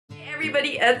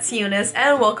everybody, it's Eunice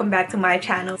and welcome back to my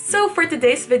channel. So for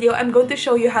today's video, I'm going to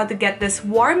show you how to get this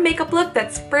warm makeup look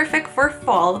that's perfect for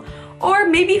fall or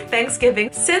maybe Thanksgiving,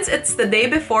 since it's the day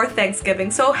before Thanksgiving.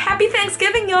 So happy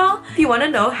Thanksgiving, y'all! If you want to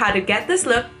know how to get this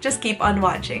look, just keep on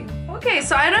watching. Okay,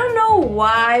 so I don't know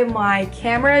why my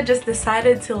camera just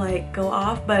decided to like go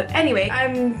off, but anyway,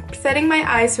 I'm setting my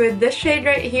eyes with this shade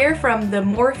right here from the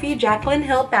Morphe Jaclyn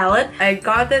Hill palette. I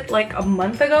got it like a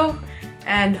month ago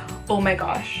and oh my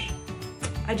gosh,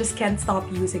 I just can't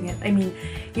stop using it. I mean,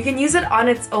 you can use it on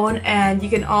its own and you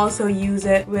can also use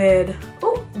it with...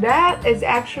 Oh, that is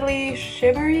actually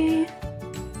shimmery.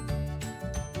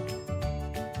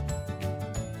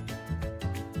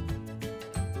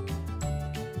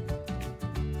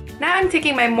 Now I'm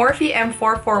taking my Morphe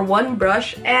M441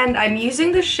 brush and I'm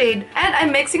using the shade and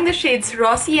I'm mixing the shades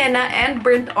Raw Sienna and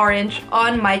Burnt Orange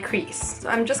on my crease. So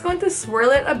I'm just going to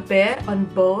swirl it a bit on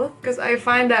both because I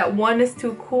find that one is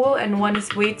too cool and one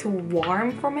is way too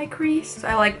warm for my crease. So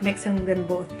I like mixing them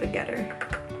both together.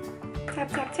 Tap,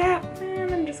 tap, tap.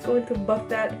 And I'm just going to buff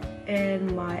that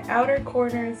in my outer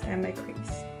corners and my crease.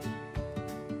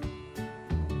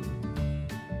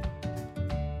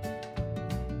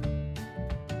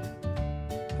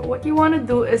 What you want to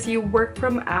do is you work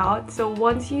from out. So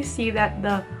once you see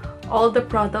that all the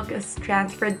product is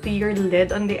transferred to your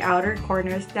lid on the outer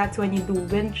corners, that's when you do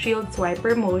windshield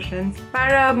swiper motions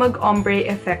para mag-ombre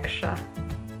effect siya.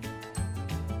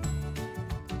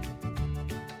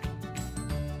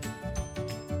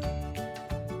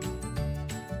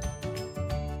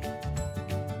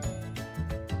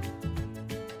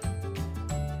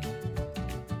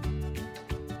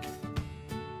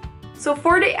 So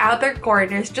for the outer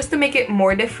corners, just to make it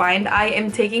more defined, I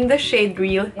am taking the shade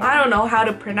Real. I don't know how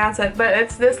to pronounce it, but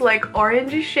it's this like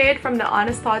orangey shade from the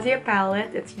Anastasia palette.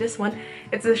 It's this one.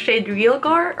 It's the shade Real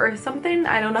Gar or something.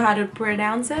 I don't know how to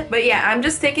pronounce it. But yeah, I'm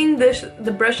just taking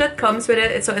the brush that comes with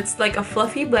it. So it's like a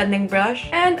fluffy blending brush.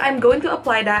 And I'm going to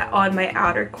apply that on my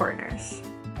outer corners.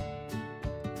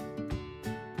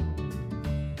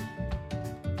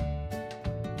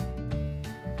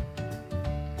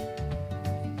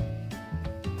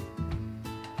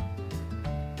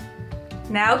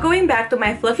 Now going back to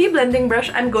my fluffy blending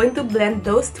brush, I'm going to blend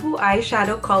those two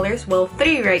eyeshadow colors, well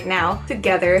 3 right now,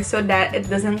 together so that it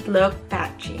doesn't look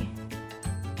patchy.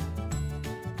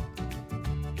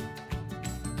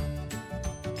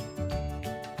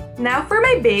 Now for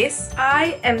my base,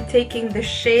 I am taking the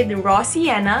shade Raw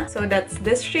Sienna, so that's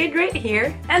this shade right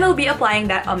here, and I'll be applying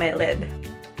that on my lid.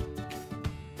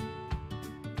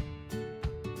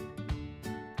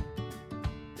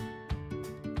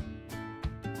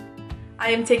 I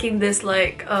am taking this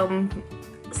like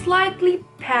slightly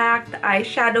packed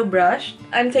eyeshadow brush.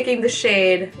 I'm taking the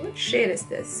shade, what shade is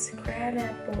this?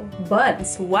 Crabapple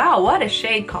Buns. Wow, what a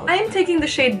shade color. I am taking the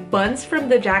shade Buns from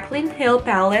the Jaclyn Hill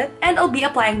palette and I'll be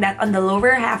applying that on the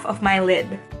lower half of my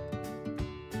lid.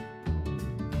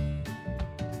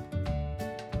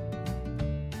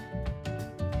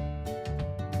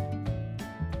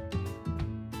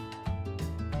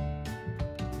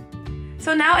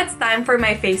 So now it's time for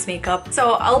my face makeup.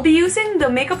 So I'll be using the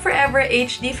Makeup Forever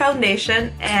HD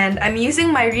foundation and I'm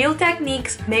using my Real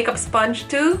Techniques makeup sponge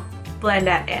to blend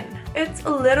that in. It's a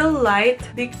little light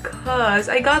because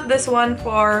I got this one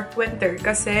for winter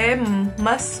kasi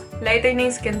mas lighter na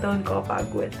yung skin tone ko pag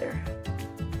winter.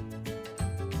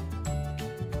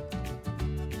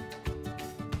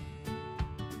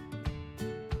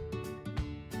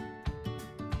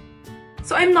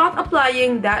 So I'm not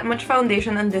applying that much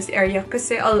foundation on this area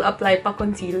kasi I'll apply pa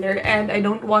concealer and I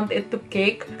don't want it to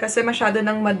cake kasi masyado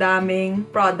nang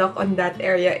madaming product on that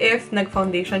area if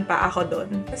nag-foundation pa ako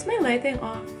dun. Is my lighting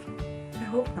off? I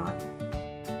hope not.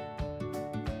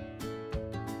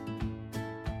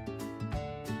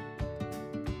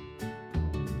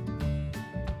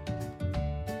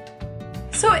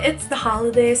 So it's the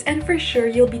holidays and for sure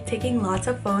you'll be taking lots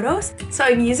of photos. So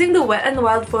I'm using the Wet n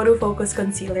Wild Photo Focus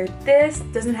Concealer. This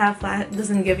doesn't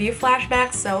give you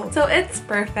flashbacks, so it's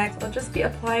perfect. I'll just be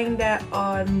applying that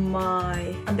on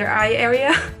my under eye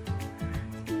area.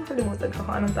 Nakalimutan ko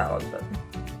kung anong tawag doon.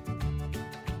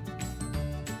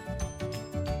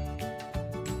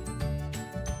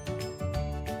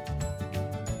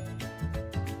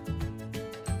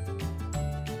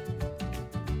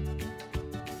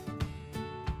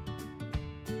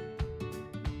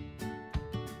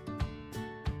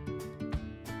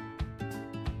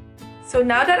 So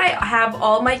now that I have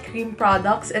all my cream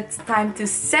products, it's time to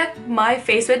set my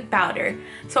face with powder.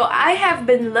 So I have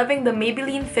been loving the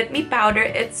Maybelline Fit Me powder.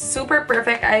 It's super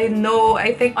perfect. I know,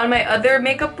 I think on my other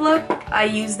makeup look, I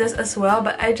use this as well,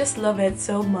 but I just love it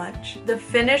so much. The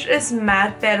finish is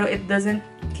matte, pero it doesn't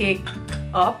cake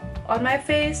up on my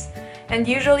face. And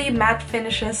usually matte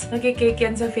finishes, nagkikake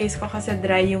yan sa face ko kasi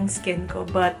dry yung skin ko.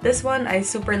 But this one, I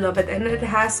super love it and it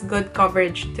has good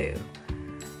coverage too.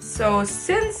 So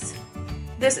since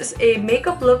this is a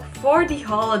makeup look for the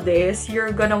holidays, you're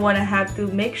gonna wanna have to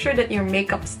make sure that your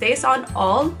makeup stays on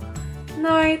all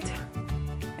night.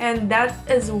 And that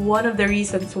is one of the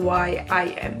reasons why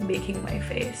I am baking my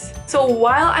face. So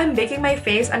while I'm baking my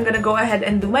face, I'm gonna go ahead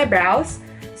and do my brows.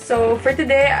 So for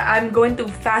today, I'm going to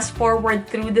fast forward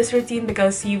through this routine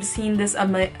because you've seen this a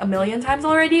million times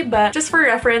already, but just for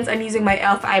reference, I'm using my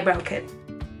e.l.f. eyebrow kit.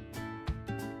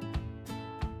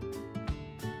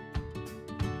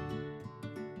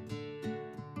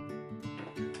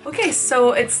 Okay,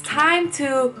 so it's time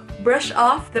to brush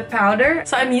off the powder.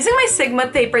 So I'm using my Sigma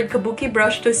tapered kabuki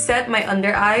brush to set my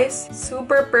under eyes.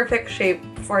 Super perfect shape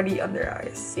for the under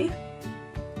eyes. See?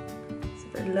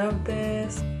 Super love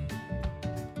this.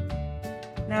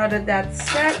 Now that that's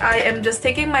set, I am just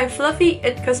taking my fluffy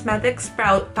It Cosmetics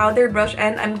powder brush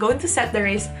and I'm going to set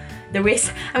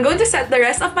I'm going to set the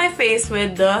rest of my face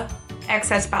with the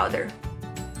excess powder.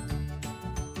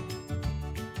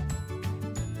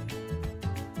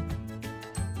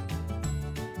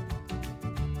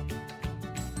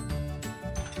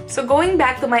 So going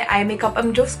back to my eye makeup,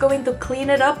 I'm just going to clean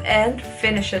it up and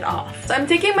finish it off. So I'm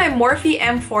taking my Morphe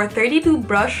M432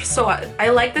 brush. So I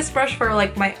like this brush for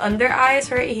like my under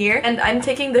eyes right here. And I'm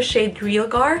taking the shade Real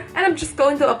Gar. And I'm just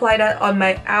going to apply that on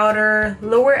my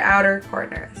lower outer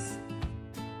corners.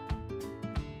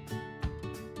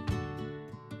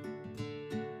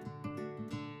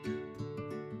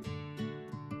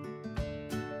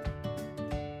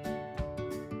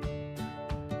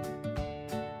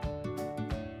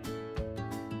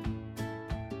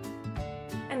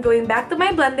 And going back to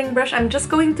my blending brush, I'm just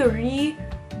going to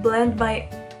re-blend my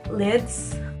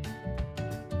lids.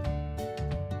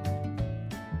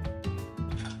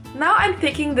 Now I'm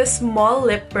taking this small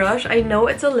lip brush. I know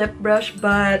it's a lip brush,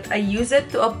 but I use it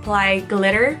to apply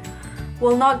glitter.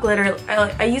 Well, not glitter.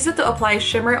 I use it to apply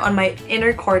shimmer on my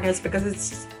inner corners because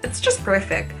it's just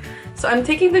perfect. So I'm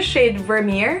taking the shade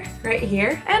Vermeer right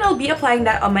here, and I'll be applying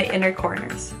that on my inner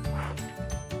corners.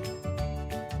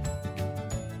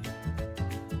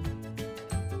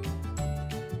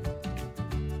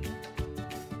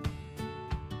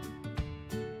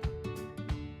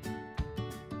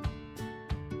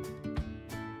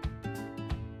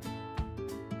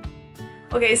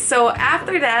 Okay, so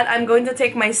after that, I'm going to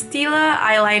take my Stila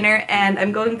eyeliner and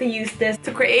I'm going to use this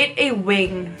to create a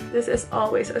wing. This is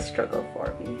always a struggle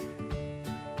for me.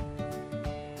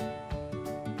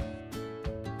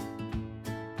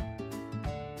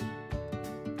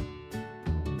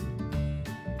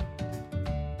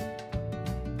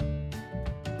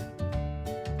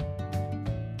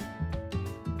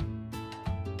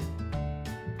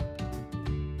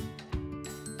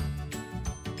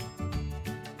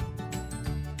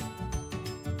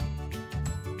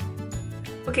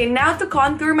 Okay, now to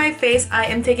contour my face, I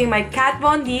am taking my Kat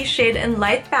Von D Shade and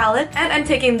Light palette and I'm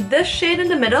taking this shade in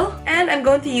the middle and I'm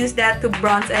going to use that to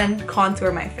bronze and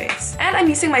contour my face. And I'm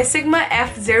using my Sigma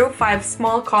F05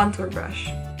 small contour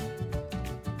brush.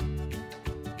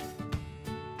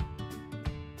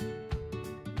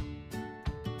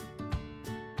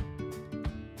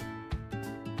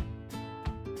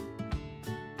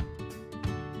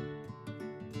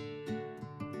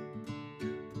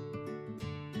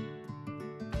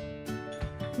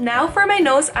 Now for my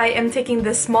nose, I am taking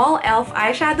this small e.l.f.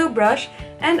 eyeshadow brush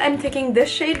and I'm taking this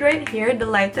shade right here, the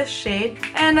lightest shade,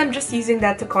 and I'm just using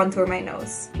that to contour my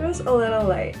nose. Just a little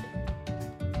light.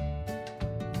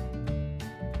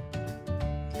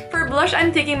 For blush,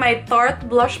 I'm taking my Tarte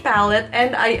blush palette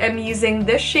and I am using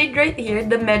this shade right here,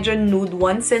 the medyo nude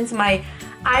one, since my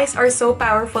eyes are so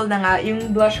powerful na nga,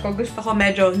 yung blush ko, gusto ko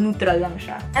medyo neutral lang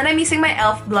siya. And I'm using my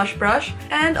e.l.f. blush brush,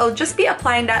 and I'll just be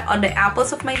applying that on the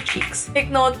apples of my cheeks. Take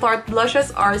note, Tarte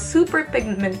blushes are super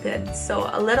pigmented, so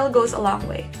a little goes a long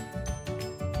way.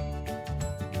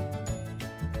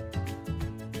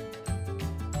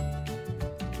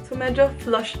 So medyo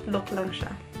flushed look lang siya.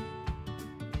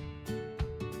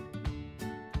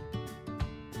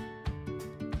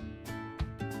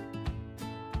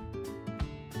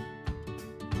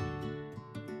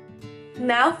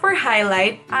 Now for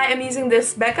highlight, I am using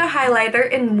this Becca highlighter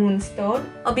in Moonstone.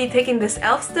 I'll be taking this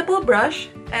e.l.f. stipple brush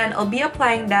and I'll be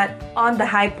applying that on the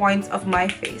high points of my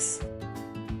face.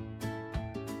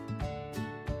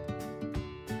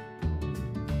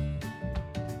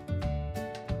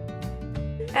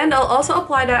 And I'll also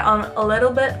apply that on a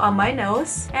little bit on my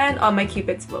nose and on my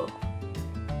cupid's bow.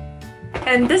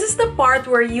 And this is the part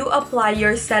where you apply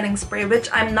your setting spray, which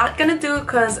I'm not gonna do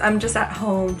because I'm just at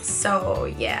home, so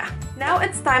yeah. Now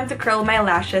it's time to curl my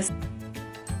lashes.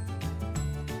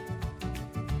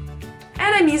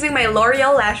 And I'm using my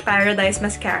L'Oreal Lash Paradise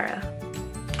Mascara.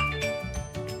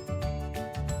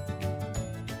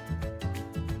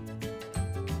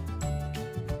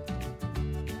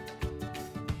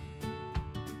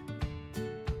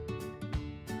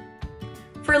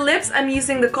 For lips, I'm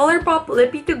using the ColourPop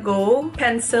Lippy To Go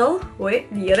pencil,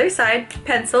 the other side,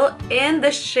 pencil in the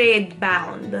shade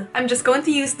Bound. I'm just going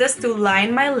to use this to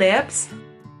line my lips.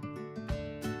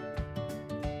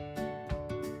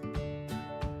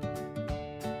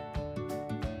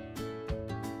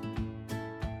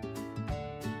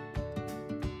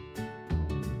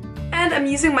 And I'm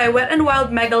using my Wet n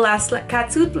Wild Mega Last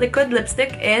Catsuit Liquid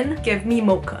Lipstick in Give Me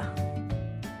Mocha.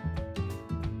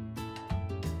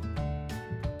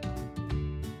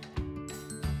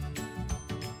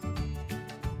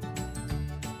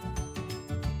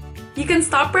 You can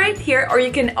stop right here or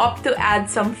you can opt to add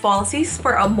some falsies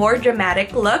for a more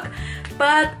dramatic look,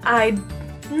 but I'm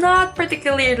not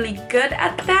particularly good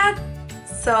at that,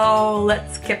 so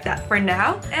let's skip that for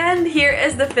now. And here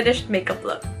is the finished makeup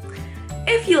look.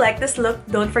 If you like this look,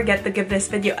 don't forget to give this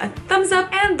video a thumbs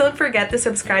up and don't forget to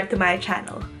subscribe to my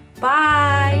channel.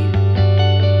 Bye!